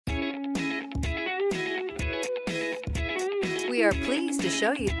We are pleased to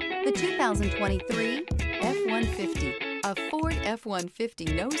show you the 2023 F-150. A Ford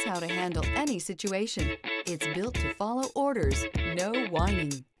F-150 knows how to handle any situation. It's built to follow orders, no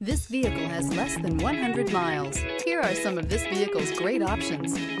whining. This vehicle has less than 100 miles. Here are some of this vehicle's great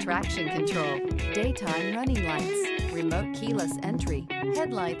options: traction control, daytime running lights, remote keyless entry,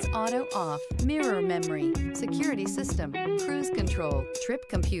 headlights auto off, mirror memory, security system, cruise control, trip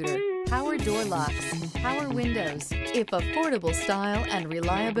computer, power door locks, power windows. If affordable style and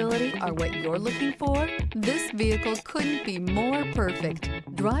reliability are what you're looking for, this vehicle couldn't be more perfect.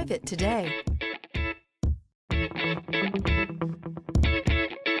 Drive it today.